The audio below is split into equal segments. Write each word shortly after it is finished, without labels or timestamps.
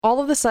all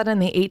of a sudden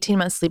the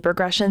 18-month sleep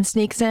regression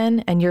sneaks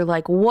in and you're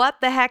like, what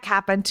the heck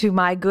happened to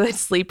my good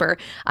sleeper?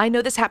 I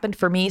know this happened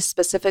for me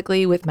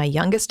specifically with my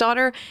youngest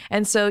daughter.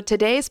 And so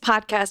today's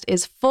podcast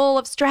is full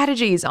of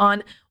strategies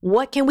on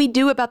what can we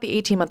do about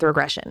the 18-month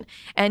regression.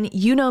 And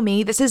you know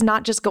me, this is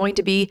not just going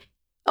to be,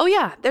 oh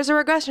yeah, there's a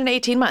regression in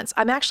 18 months.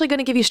 I'm actually going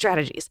to give you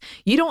strategies.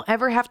 You don't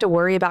ever have to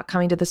worry about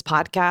coming to this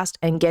podcast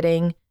and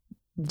getting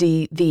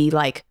the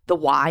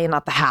why and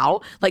not the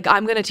how. Like,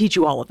 I'm going to teach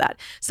you all of that.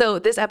 So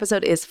this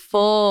episode is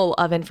full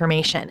of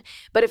information.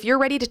 But if you're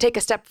ready to take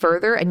a step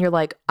further and you're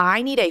like,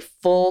 I need a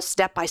full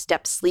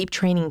step-by-step sleep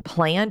training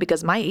plan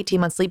because my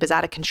 18-month sleep is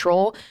out of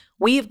control,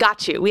 we've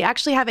got you. We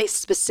actually have a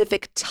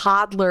specific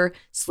toddler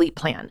sleep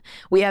plan.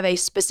 We have a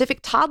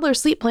specific toddler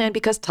sleep plan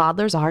because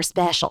toddlers are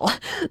special.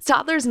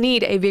 Toddlers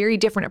need a very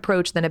different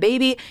approach than a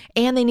baby,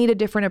 and they need a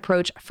different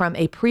approach from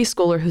a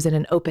preschooler who's in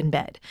an open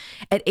bed.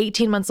 At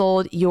 18 months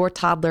old, your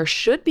toddler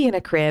should be in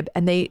a crib,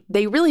 and they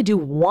really do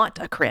want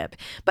a crib.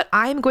 But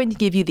I'm going to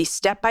give you the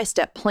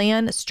step-by-step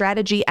plan,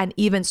 strategy, and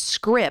even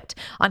script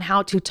on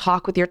how to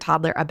talk with your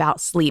toddler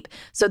about sleep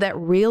so that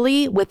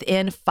really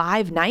within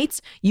 5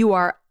 nights, you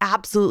are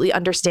absolutely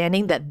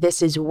understanding that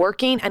this is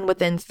working. And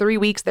within 3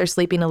 weeks, they're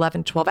sleeping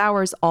 11 to 12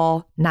 hours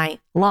all night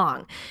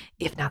long,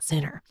 if not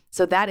sooner.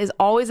 So that is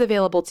always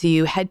available to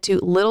you. Head to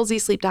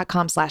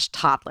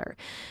littlezsleep.com/toddler.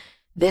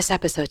 This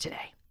episode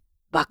today,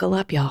 buckle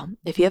up, y'all.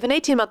 If you have an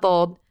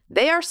 18-month-old,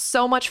 they are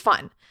so much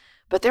fun,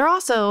 but they're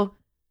also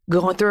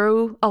going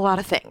through a lot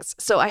of things.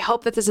 So I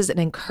hope that this is an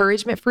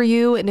encouragement for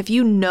you. And if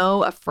you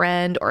know a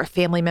friend or a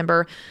family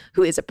member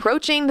who is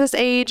approaching this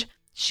age,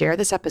 share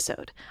this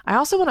episode. I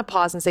also want to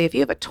pause and say, if you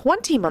have a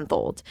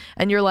 20-month-old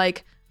and you're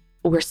like,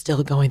 we're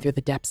still going through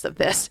the depths of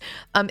this,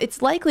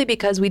 it's likely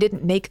because we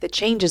didn't make the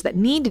changes that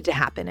needed to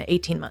happen at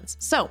 18 months.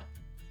 So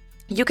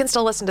you can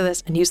still listen to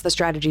this and use the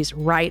strategies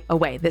right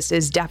away. This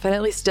is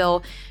definitely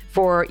still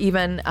for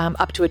even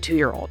up to a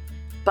 2-year-old.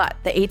 But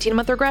the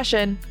 18-month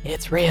regression,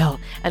 it's real.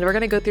 And we're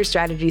going to go through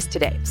strategies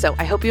today. So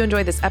I hope you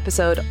enjoyed this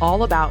episode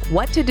all about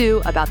what to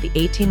do about the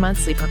 18-month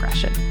sleep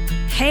regression.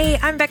 Hey,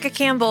 I'm Becca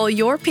Campbell,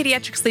 your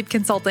pediatric sleep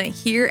consultant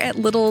here at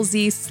Little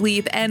Z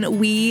Sleep, and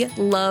we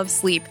love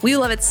sleep. We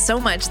love it so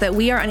much that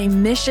we are on a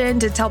mission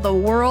to tell the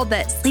world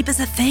that sleep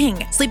is a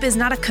thing. Sleep is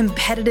not a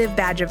competitive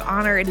badge of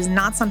honor. It is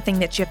not something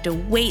that you have to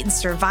wait and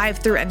survive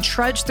through and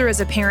trudge through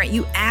as a parent.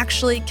 You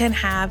actually can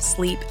have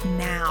sleep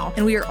now.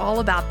 And we are all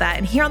about that.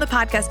 And here on the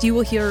podcast, you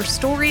will hear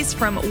stories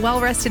from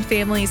well-rested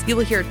families. You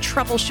will hear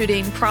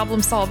troubleshooting,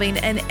 problem solving,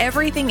 and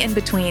everything in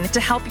between to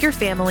help your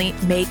family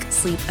make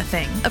sleep a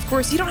thing. Of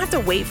course, you don't have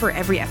to wait for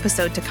every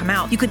episode to come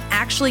out. You can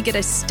actually get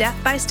a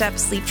step-by-step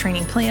sleep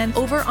training plan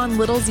over on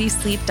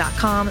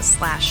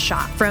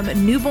littlezsleep.com/shop. From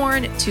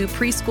newborn to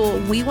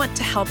preschool, we want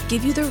to help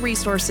give you the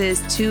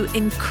resources to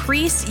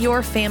increase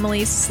your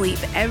family's sleep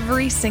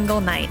every single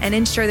night and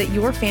ensure that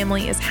your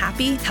family is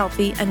happy,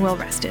 healthy, and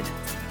well-rested.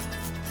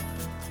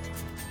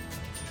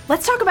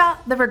 Let's talk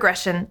about the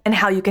regression and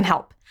how you can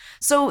help.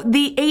 So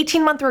the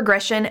 18-month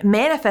regression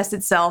manifests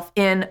itself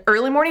in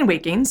early morning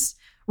wakings,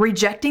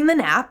 rejecting the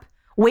nap,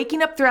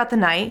 waking up throughout the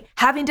night,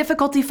 having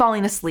difficulty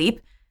falling asleep,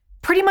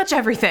 pretty much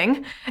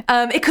everything.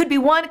 It could be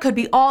one, it could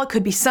be all, it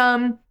could be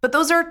some, but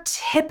those are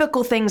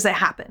typical things that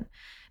happen.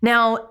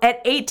 Now,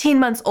 at 18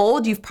 months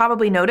old, you've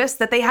probably noticed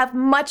that they have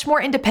much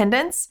more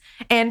independence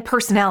and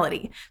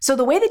personality. So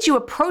the way that you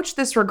approach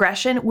this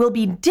regression will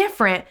be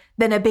different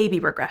than a baby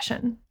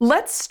regression.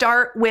 Let's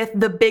start with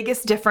the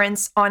biggest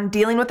difference on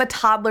dealing with a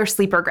toddler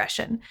sleep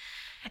regression.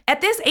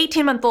 At this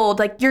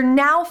 18-month-old, you're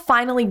now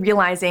finally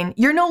realizing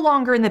you're no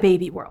longer in the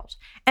baby world.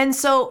 And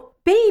so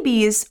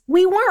babies,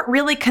 we weren't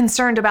really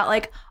concerned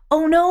about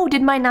oh no,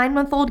 did my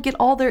 9-month-old get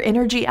all their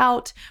energy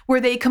out? Were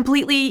they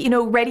completely,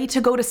 ready to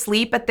go to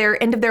sleep at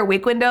their end of their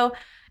wake window?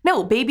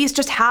 No, babies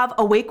just have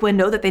a wake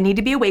window that they need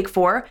to be awake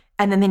for,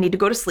 and then they need to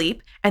go to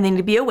sleep, and they need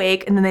to be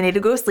awake, and then they need to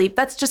go to sleep.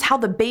 That's just how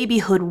the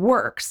babyhood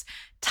works.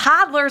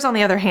 Toddlers, on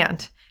the other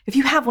hand, if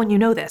you have one, you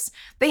know this.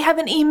 They have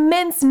an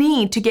immense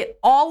need to get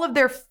all of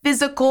their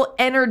physical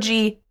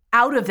energy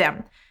out of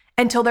them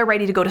until they're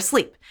ready to go to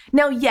sleep.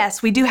 Now,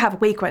 yes, we do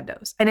have wake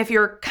windows. And if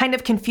you're kind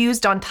of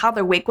confused on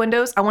toddler wake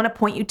windows, I want to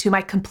point you to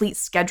my complete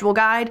schedule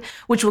guide,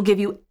 which will give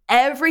you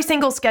every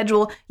single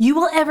schedule you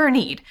will ever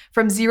need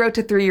from 0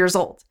 to 3 years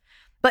old.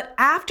 But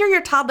after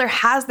your toddler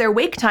has their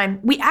wake time,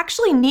 we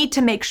actually need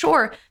to make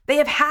sure they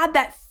have had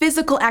that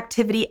physical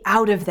activity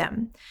out of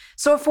them.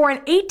 So for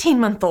an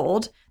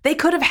 18-month-old, they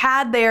could have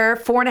had their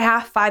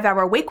 4.5,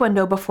 5-hour wake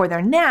window before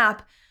their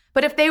nap.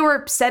 But if they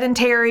were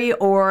sedentary,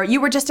 or you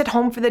were just at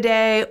home for the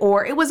day,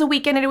 or it was a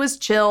weekend and it was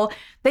chill,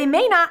 they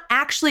may not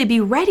actually be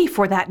ready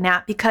for that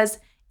nap because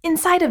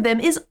inside of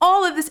them is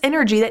all of this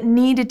energy that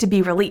needed to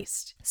be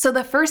released. So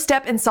the first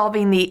step in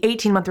solving the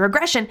 18-month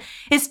regression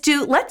is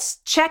let's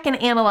check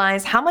and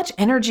analyze how much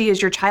energy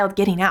is your child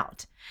getting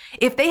out.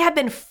 If they have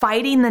been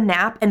fighting the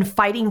nap and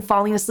fighting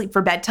falling asleep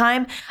for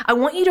bedtime, I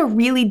want you to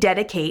really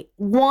dedicate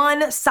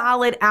 1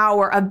 solid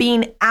hour of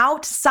being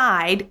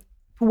outside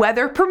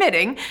weather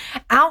permitting,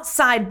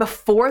 outside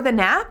before the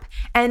nap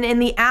and in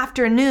the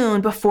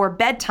afternoon before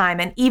bedtime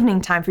and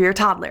evening time for your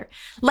toddler.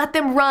 Let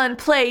them run,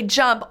 play,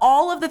 jump,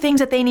 all of the things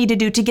that they need to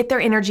do to get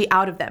their energy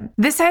out of them.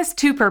 This has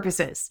two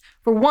purposes.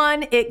 For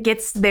one, it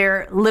gets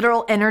their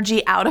literal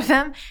energy out of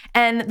them.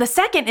 And the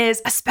second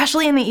is,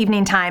 especially in the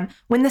evening time,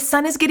 when the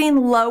sun is getting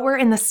lower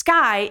in the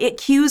sky, it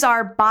cues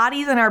our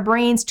bodies and our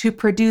brains to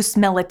produce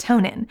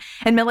melatonin.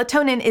 And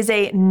melatonin is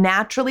a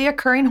naturally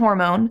occurring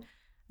hormone.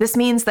 This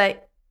means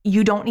that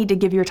you don't need to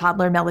give your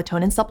toddler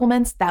melatonin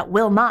supplements. That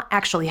will not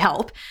actually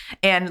help.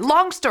 And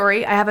long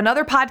story, I have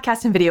another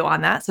podcast and video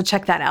on that, so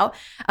check that out.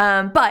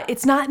 But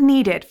it's not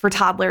needed for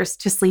toddlers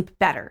to sleep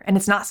better, and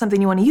it's not something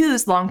you want to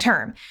use long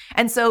term.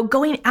 And so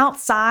going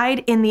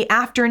outside in the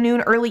afternoon,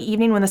 early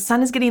evening, when the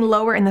sun is getting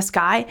lower in the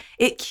sky,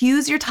 it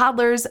cues your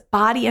toddler's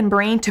body and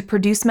brain to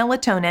produce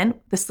melatonin,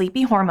 the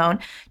sleepy hormone,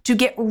 to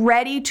get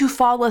ready to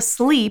fall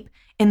asleep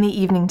in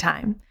the evening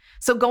time.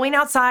 So going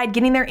outside,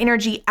 getting their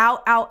energy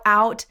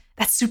out,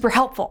 that's super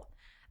helpful.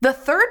 The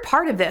third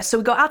part of this, so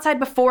we go outside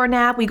before a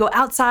nap, we go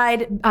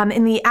outside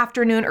in the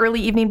afternoon,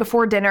 early evening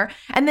before dinner.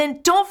 And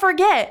then don't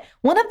forget,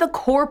 one of the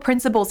core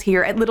principles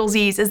here at Little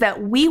Z's is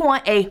that we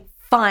want a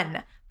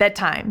fun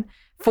bedtime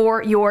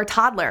for your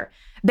toddler.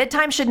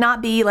 Bedtime should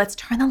not be, let's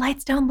turn the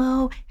lights down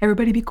low,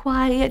 everybody be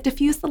quiet,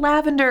 diffuse the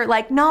lavender.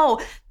 No,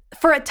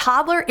 for a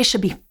toddler, it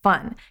should be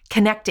fun,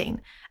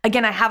 connecting.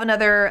 Again, I have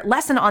another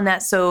lesson on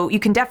that, so you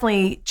can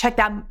definitely check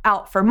that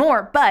out for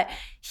more. But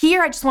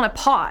here, I just want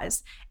to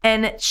pause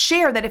and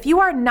share that if you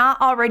are not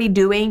already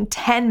doing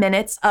 10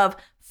 minutes of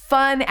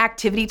fun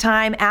activity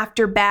time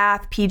after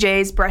bath,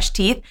 PJs, brush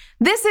teeth,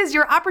 this is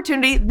your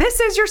opportunity.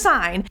 This is your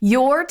sign.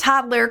 Your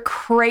toddler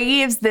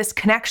craves this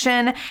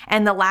connection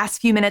and the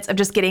last few minutes of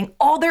just getting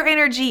all their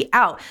energy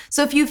out.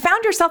 So if you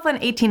found yourself an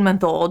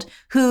 18-month-old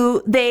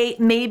who they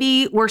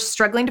maybe were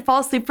struggling to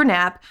fall asleep for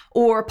nap,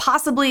 or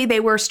possibly they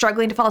were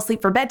struggling to fall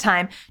asleep for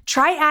bedtime,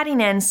 try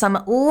adding in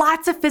some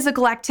lots of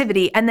physical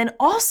activity. And then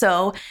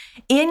also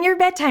in your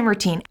bedtime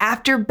routine,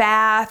 after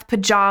bath,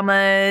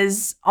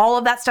 pajamas, all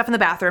of that stuff in the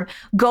bathroom,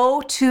 go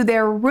to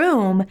their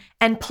room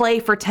and play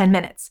for 10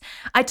 minutes.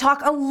 I talk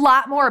a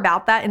lot more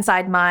about that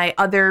inside my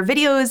other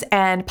videos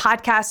and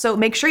podcasts, so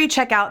make sure you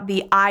check out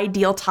the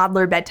ideal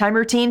toddler bedtime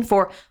routine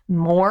for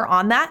more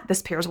on that.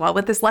 This pairs well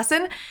with this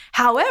lesson.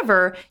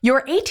 However,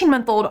 your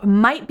 18-month-old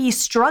might be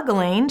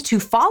struggling to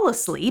fall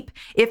asleep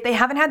if they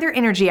haven't had their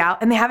energy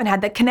out and they haven't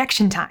had that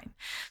connection time.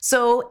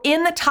 So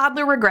in the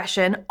toddler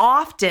regression,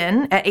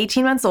 often at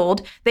 18 months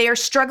old, they are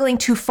struggling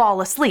to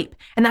fall asleep.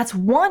 And that's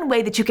one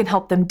way that you can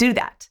help them do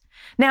that.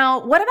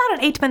 Now, what about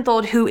an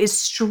 8-month-old who is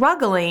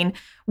struggling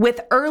with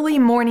early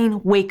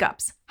morning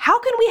wake-ups? How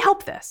can we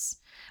help this?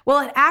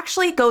 Well, it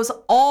actually goes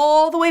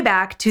all the way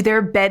back to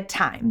their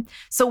bedtime.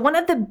 So one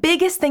of the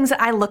biggest things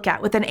that I look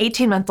at with an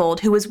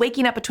 18-month-old who is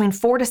waking up between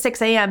 4 to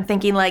 6 a.m.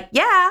 thinking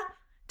yeah,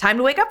 time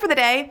to wake up for the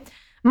day.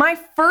 My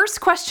first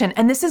question,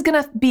 and this is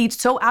going to be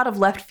so out of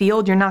left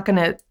field, you're not going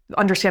to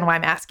understand why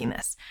I'm asking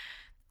this.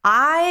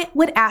 I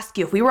would ask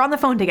you, if we were on the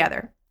phone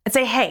together, and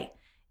say, hey,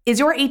 is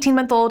your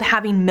 18-month-old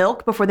having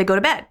milk before they go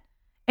to bed?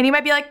 And you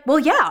might be like, well,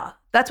 yeah,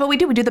 that's what we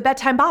do. We do the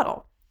bedtime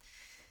bottle.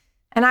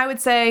 And I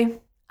would say,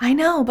 I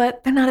know,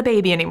 but they're not a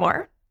baby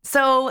anymore.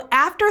 So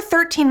after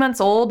 13 months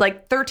old,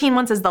 13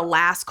 months is the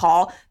last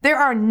call, there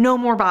are no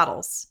more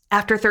bottles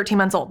after 13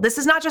 months old. This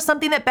is not just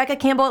something that Becca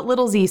Campbell at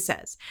Little Z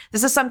says.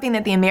 This is something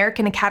that the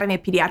American Academy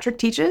of Pediatrics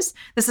teaches.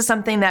 This is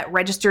something that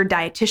registered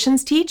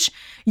dietitians teach.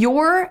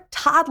 Your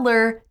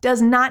toddler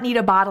does not need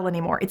a bottle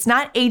anymore. It's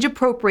not age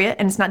appropriate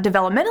and it's not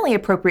developmentally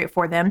appropriate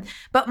for them.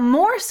 But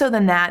more so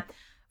than that,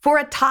 for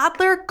a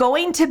toddler,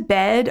 going to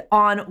bed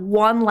on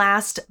one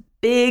last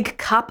big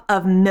cup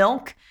of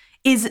milk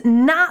is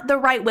not the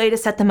right way to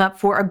set them up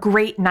for a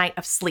great night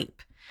of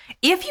sleep.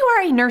 If you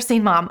are a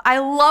nursing mom, I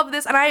love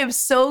this, and I am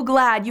so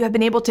glad you have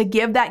been able to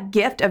give that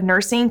gift of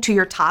nursing to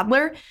your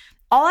toddler.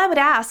 All I would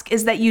ask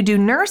is that you do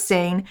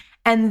nursing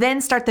and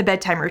then start the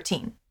bedtime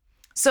routine.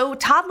 So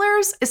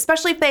toddlers,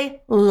 especially if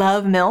they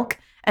love milk,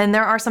 and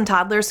there are some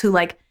toddlers who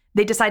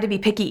they decide to be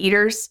picky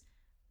eaters.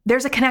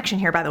 There's a connection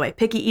here, by the way.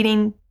 Picky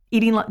eating,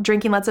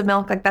 drinking lots of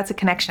milk, that's a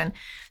connection.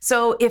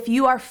 So if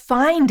you are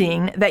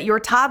finding that your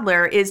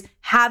toddler is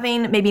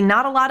having maybe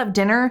not a lot of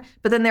dinner,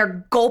 but then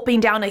they're gulping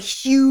down a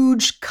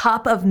huge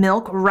cup of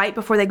milk right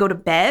before they go to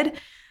bed,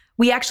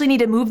 we actually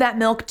need to move that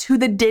milk to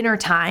the dinner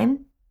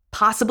time,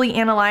 possibly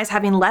analyze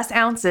having less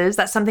ounces.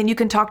 That's something you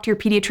can talk to your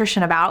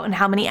pediatrician about, and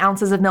how many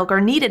ounces of milk are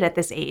needed at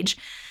this age.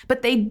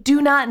 But they do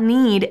not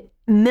need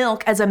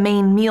milk as a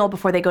main meal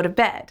before they go to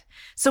bed.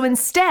 So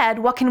instead,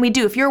 what can we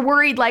do? If you're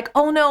worried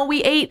oh no,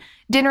 we ate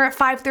dinner at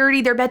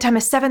 5:30, their bedtime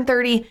is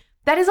 7:30,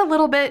 that is a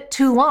little bit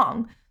too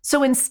long.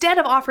 So instead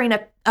of offering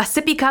a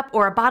sippy cup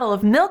or a bottle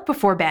of milk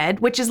before bed,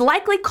 which is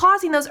likely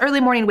causing those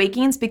early morning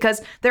wakings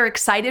because they're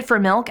excited for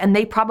milk and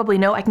they probably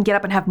know I can get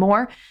up and have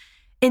more,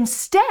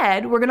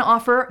 instead, we're going to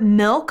offer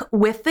milk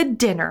with the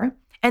dinner.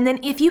 And then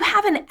if you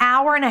have an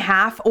hour and a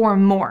half or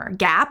more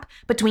gap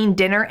between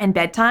dinner and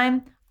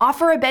bedtime,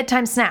 Offer a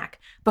bedtime snack.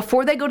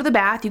 Before they go to the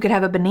bath, you could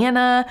have a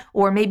banana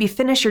or maybe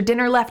finish your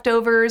dinner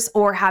leftovers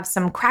or have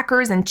some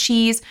crackers and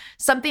cheese,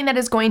 something that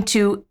is going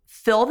to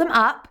fill them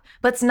up,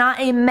 but it's not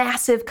a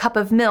massive cup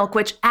of milk,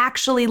 which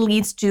actually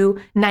leads to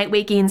night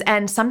wakings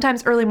and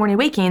sometimes early morning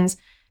wakings,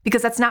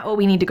 because that's not what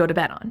we need to go to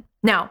bed on.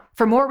 Now,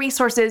 for more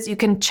resources, you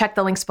can check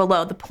the links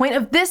below. The point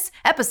of this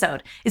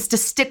episode is to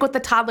stick with the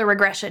toddler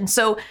regression.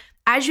 So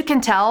as you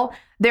can tell,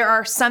 there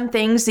are some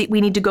things that we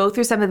need to go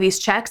through some of these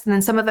checks, and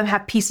then some of them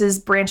have pieces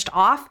branched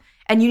off,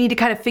 and you need to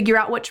kind of figure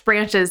out which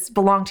branches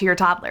belong to your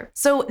toddler.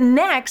 So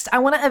next, I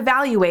want to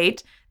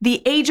evaluate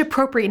the age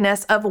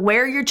appropriateness of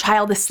where your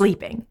child is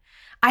sleeping.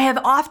 I have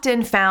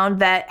often found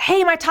that,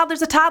 hey, my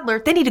toddler's a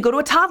toddler, they need to go to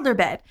a toddler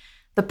bed.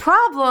 The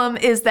problem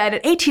is that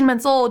at 18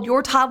 months old,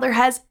 your toddler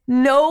has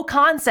no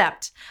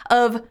concept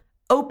of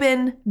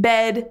open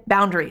bed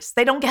boundaries.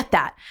 They don't get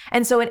that.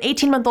 And so an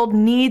 18-month-old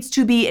needs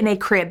to be in a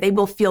crib. They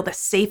will feel the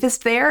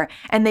safest there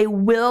and they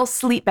will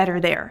sleep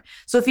better there.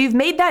 So if you've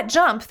made that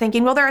jump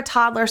thinking, well, they're a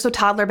toddler, so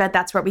toddler bed,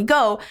 that's where we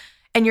go,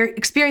 and you're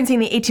experiencing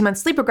the 18-month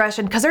sleep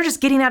regression because they're just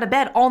getting out of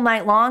bed all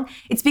night long,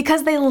 it's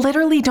because they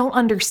literally don't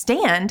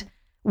understand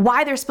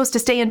why they're supposed to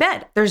stay in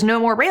bed. There's no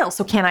more rails,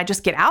 so can I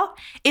just get out?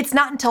 It's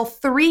not until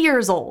 3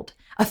 years old.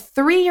 A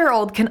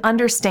 3-year-old can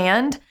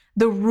understand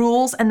the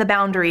rules and the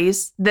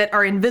boundaries that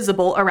are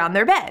invisible around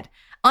their bed.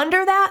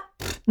 Under that,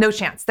 no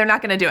chance. They're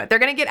not going to do it. They're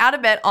going to get out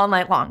of bed all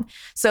night long.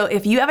 So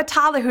if you have a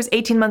toddler who's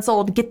 18 months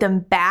old, get them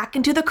back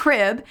into the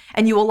crib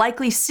and you will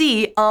likely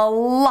see a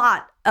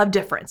lot of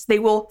difference. They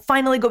will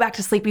finally go back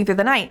to sleeping through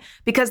the night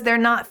because they're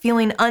not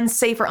feeling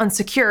unsafe or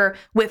unsecure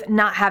with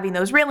not having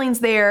those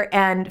railings there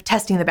and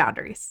testing the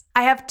boundaries.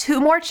 I have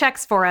 2 more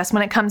checks for us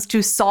when it comes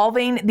to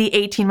solving the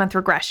 18-month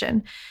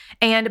regression.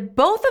 And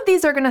both of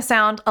these are going to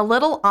sound a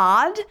little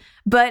odd,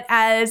 but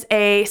as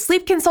a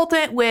sleep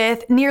consultant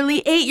with nearly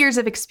 8 years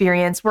of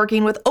experience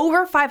working with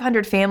over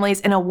 500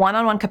 families in a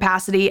one-on-one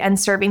capacity and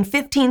serving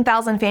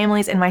 15,000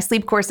 families in my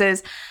sleep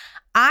courses,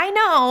 I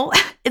know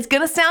it's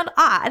going to sound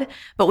odd,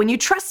 but when you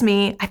trust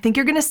me, I think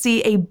you're going to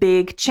see a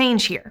big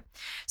change here.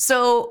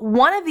 So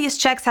one of these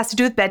checks has to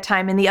do with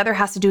bedtime and the other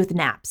has to do with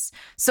naps.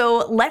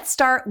 So let's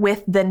start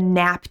with the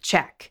nap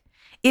check.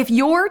 If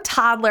your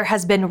toddler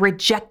has been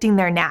rejecting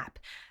their nap,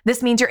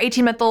 this means your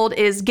 18-month-old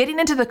is getting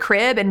into the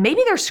crib and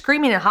maybe they're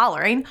screaming and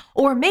hollering,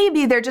 or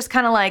maybe they're just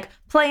kind of like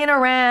playing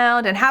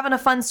around and having a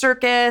fun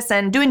circus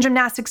and doing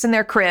gymnastics in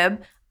their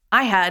crib.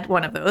 I had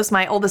one of those.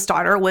 My oldest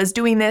daughter was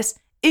doing this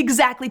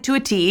exactly to a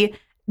T,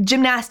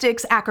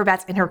 gymnastics,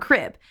 acrobats in her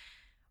crib.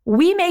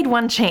 We made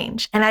one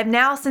change, and I've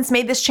now since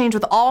made this change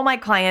with all my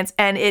clients,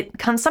 and it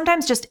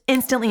sometimes just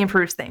instantly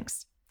improves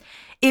things.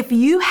 If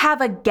you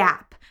have a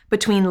gap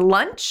between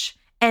lunch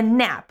and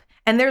nap,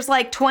 and there's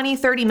like 20,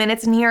 30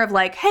 minutes in here of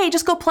like, hey,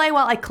 just go play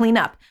while I clean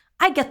up.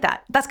 I get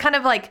that. That's kind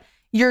of like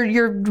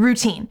your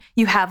routine.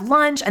 You have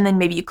lunch and then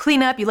maybe you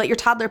clean up, you let your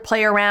toddler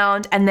play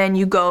around, and then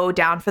you go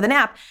down for the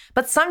nap.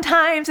 But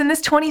sometimes in this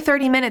 20,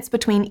 30 minutes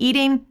between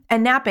eating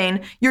and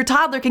napping, your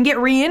toddler can get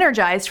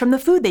re-energized from the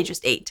food they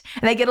just ate.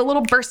 And they get a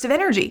little burst of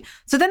energy.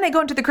 So then they go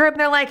into the crib and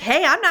they're like,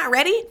 hey, I'm not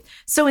ready.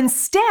 So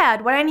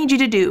instead, what I need you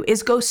to do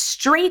is go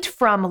straight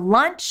from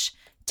lunch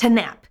to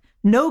nap.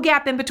 No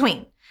gap in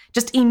between.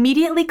 Just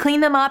immediately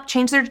clean them up,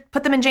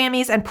 put them in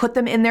jammies, and put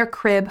them in their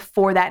crib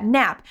for that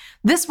nap.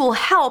 This will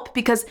help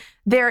because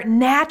they're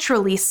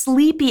naturally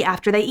sleepy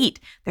after they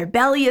eat. Their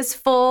belly is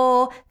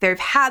full, they've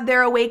had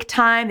their awake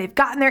time, they've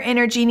gotten their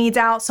energy needs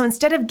out. So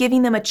instead of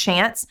giving them a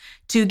chance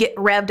to get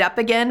revved up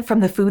again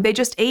from the food they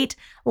just ate,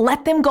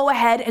 let them go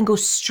ahead and go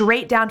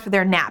straight down for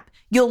their nap.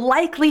 You'll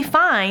likely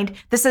find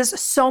this is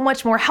so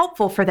much more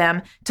helpful for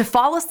them to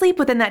fall asleep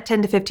within that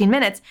 10 to 15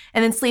 minutes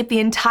and then sleep the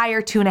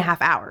entire 2.5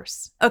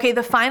 hours. Okay,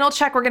 the final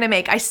check we're gonna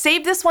make. I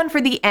saved this one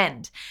for the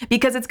end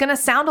because it's gonna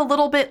sound a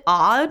little bit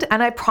odd,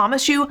 and I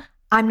promise you,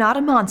 I'm not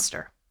a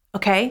monster,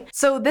 okay?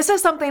 So this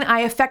is something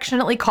I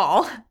affectionately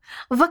call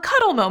the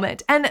cuddle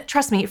moment. And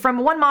trust me, from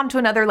one mom to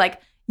another,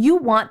 like, you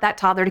want that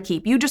toddler to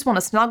keep. You just want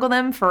to snuggle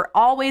them for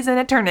always and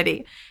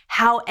eternity.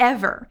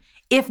 However,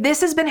 if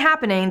this has been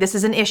happening, this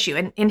is an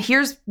issue. And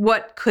here's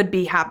what could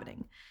be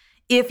happening.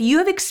 If you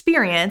have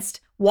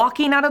experienced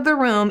walking out of the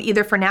room,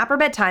 either for nap or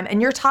bedtime,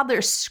 and your toddler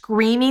is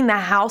screaming the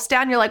house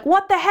down, you're like,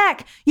 what the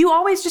heck? You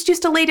always just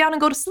used to lay down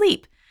and go to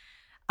sleep.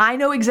 I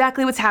know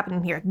exactly what's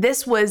happening here.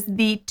 This was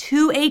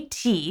to a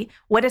T,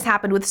 what has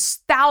happened with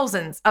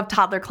thousands of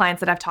toddler clients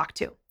that I've talked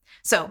to.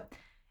 So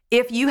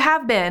if you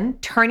have been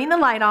turning the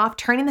light off,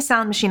 turning the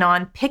sound machine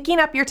on, picking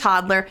up your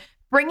toddler,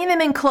 bringing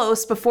them in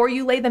close before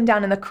you lay them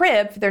down in the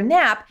crib for their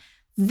nap,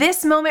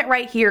 this moment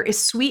right here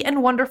is sweet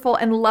and wonderful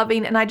and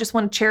loving, and I just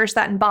want to cherish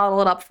that and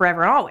bottle it up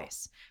forever and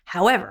always.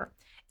 However,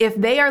 if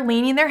they are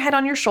leaning their head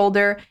on your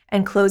shoulder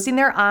and closing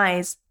their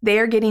eyes, they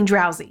are getting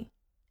drowsy.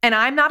 And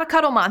I'm not a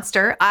cuddle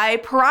monster. I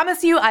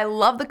promise you, I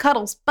love the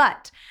cuddles,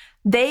 but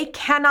they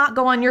cannot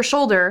go on your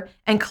shoulder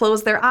and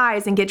close their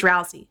eyes and get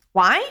drowsy.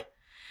 Why?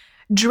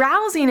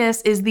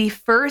 Drowsiness is the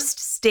first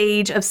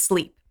stage of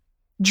sleep.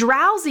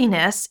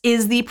 Drowsiness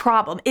is the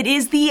problem. It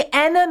is the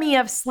enemy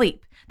of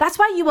sleep. That's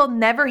why you will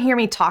never hear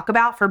me talk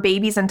about, for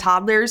babies and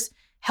toddlers,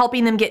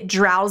 helping them get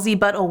drowsy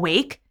but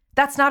awake.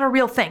 That's not a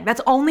real thing.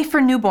 That's only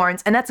for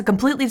newborns, and that's a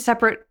completely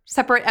separate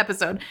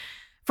episode.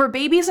 For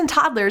babies and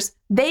toddlers,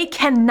 they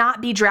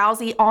cannot be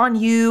drowsy on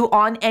you,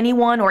 on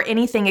anyone, or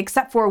anything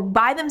except for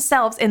by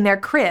themselves in their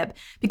crib,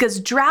 because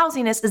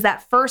drowsiness is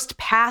that first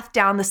path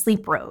down the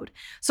sleep road.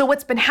 So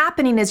what's been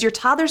happening is your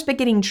toddler's been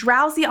getting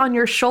drowsy on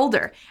your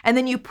shoulder, and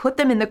then you put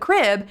them in the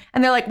crib,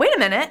 and they're like, wait a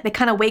minute. They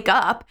kind of wake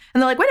up,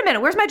 and they're like, wait a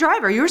minute, where's my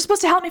driver? You were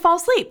supposed to help me fall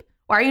asleep.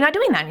 Why are you not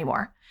doing that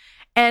anymore?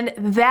 And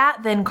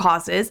that then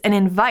causes and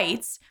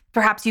invites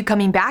perhaps you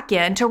coming back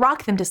in to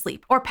rock them to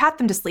sleep or pat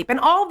them to sleep. And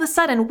all of a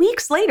sudden,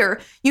 weeks later,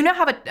 you now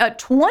have a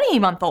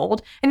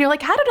 20-month-old and you're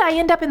like, how did I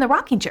end up in the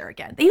rocking chair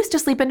again? They used to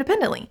sleep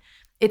independently.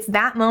 It's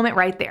that moment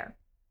right there.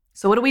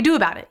 So what do we do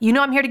about it? You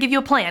know I'm here to give you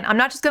a plan. I'm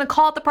not just going to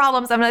call out the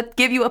problems. I'm going to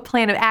give you a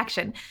plan of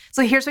action.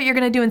 So here's what you're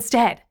going to do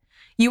instead.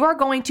 You are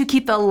going to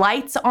keep the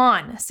lights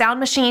on,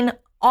 sound machine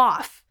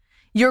off.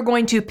 You're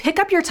going to pick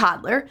up your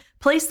toddler,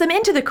 place them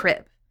into the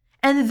crib,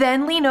 and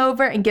then lean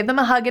over and give them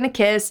a hug and a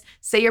kiss,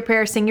 say your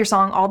prayer, sing your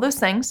song, all those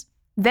things.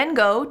 Then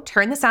go,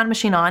 turn the sound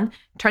machine on,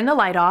 turn the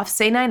light off,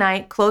 say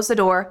night-night, close the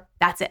door.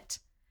 That's it.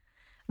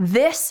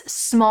 This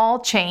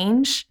small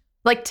change,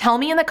 like tell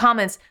me in the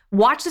comments,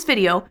 watch this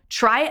video,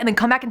 try it, and then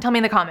come back and tell me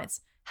in the comments,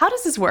 how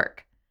does this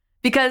work?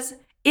 Because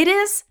it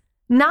is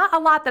not a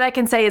lot that I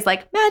can say is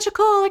like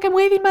magical, like I'm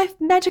waving my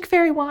magic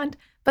fairy wand,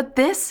 but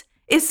this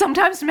is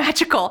sometimes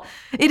magical.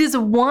 It is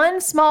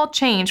one small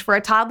change for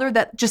a toddler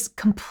that just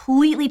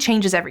completely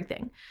changes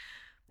everything.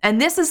 And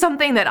this is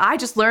something that I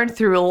just learned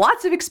through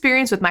lots of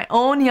experience with my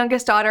own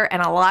youngest daughter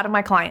and a lot of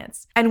my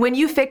clients. And when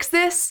you fix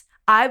this,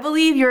 I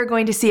believe you're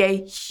going to see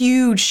a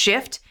huge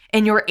shift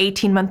in your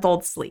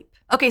 18-month-old sleep.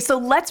 Okay, so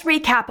let's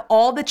recap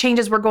all the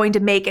changes we're going to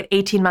make at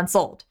 18 months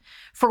old.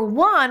 For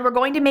one, we're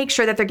going to make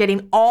sure that they're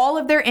getting all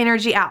of their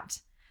energy out.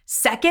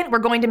 Second, we're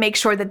going to make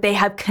sure that they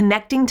have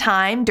connecting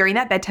time during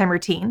that bedtime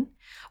routine.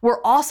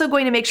 We're also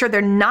going to make sure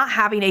they're not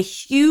having a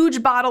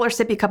huge bottle or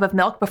sippy cup of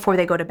milk before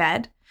they go to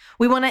bed.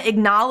 We want to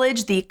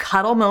acknowledge the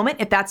cuddle moment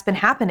if that's been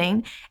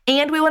happening.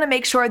 And we want to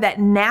make sure that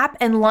nap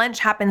and lunch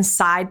happen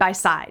side by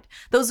side.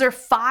 Those are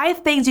 5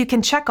 things you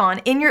can check on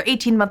in your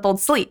 18-month-old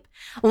sleep.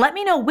 Let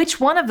me know which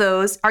one of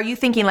those are you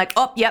thinking like,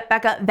 oh, yep,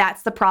 Becca,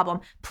 that's the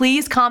problem.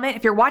 Please comment.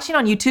 If you're watching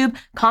on YouTube,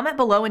 comment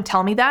below and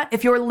tell me that.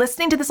 If you're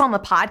listening to this on the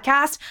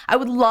podcast, I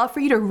would love for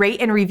you to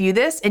rate and review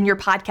this in your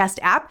podcast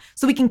app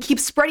so we can keep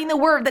spreading the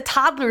word that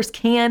toddlers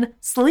can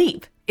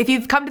sleep. If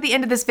you've come to the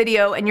end of this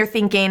video and you're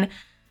thinking,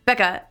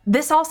 Becca,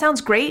 this all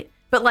sounds great,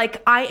 but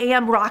like I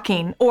am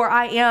rocking or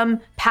I am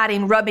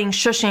patting, rubbing,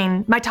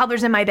 shushing, my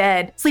toddler's in my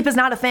bed, sleep is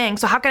not a thing,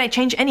 so how can I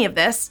change any of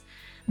this?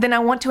 Then I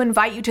want to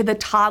invite you to the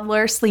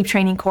toddler sleep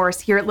training course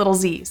here at Little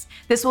Z's.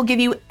 This will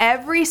give you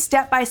every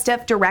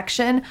step-by-step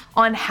direction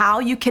on how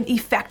you can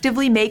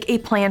effectively make a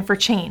plan for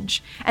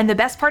change. And the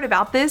best part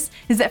about this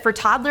is that for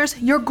toddlers,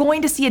 you're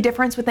going to see a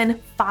difference within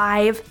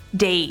 5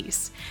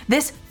 days.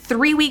 This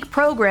 3-week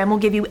program will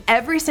give you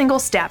every single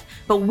step,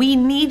 but we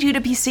need you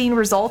to be seeing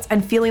results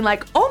and feeling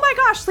like, oh my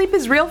gosh, sleep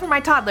is real for my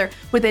toddler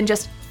within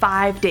just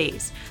 5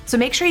 days. So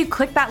make sure you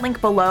click that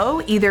link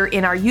below, either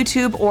in our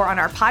YouTube or on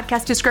our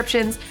podcast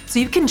descriptions, so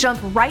you can jump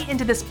right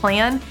into this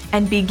plan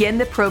and begin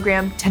the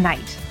program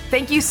tonight.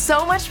 Thank you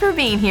so much for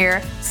being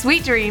here.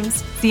 Sweet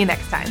dreams. See you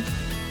next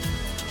time.